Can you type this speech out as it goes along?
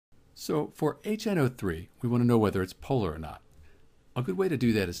So for HNO3, we want to know whether it's polar or not. A good way to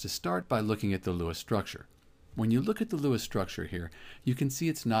do that is to start by looking at the Lewis structure. When you look at the Lewis structure here, you can see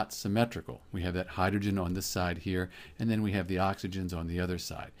it's not symmetrical. We have that hydrogen on this side here, and then we have the oxygens on the other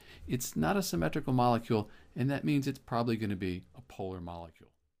side. It's not a symmetrical molecule, and that means it's probably going to be a polar molecule.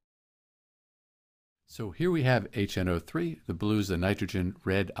 So here we have HNO3, the blue is the nitrogen,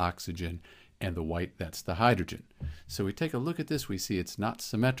 red oxygen, and the white, that's the hydrogen. So we take a look at this, we see it's not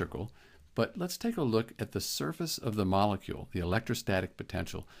symmetrical, but let's take a look at the surface of the molecule, the electrostatic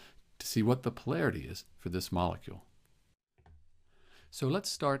potential, to see what the polarity is for this molecule. So let's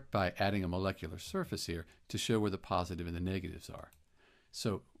start by adding a molecular surface here to show where the positive and the negatives are.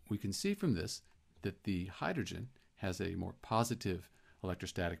 So we can see from this that the hydrogen has a more positive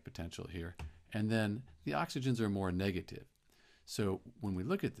electrostatic potential here, and then the oxygens are more negative. So when we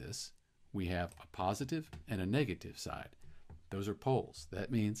look at this, we have a positive and a negative side. Those are poles.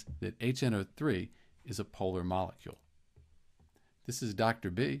 That means that HNO3 is a polar molecule. This is Dr.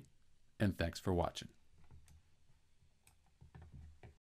 B, and thanks for watching.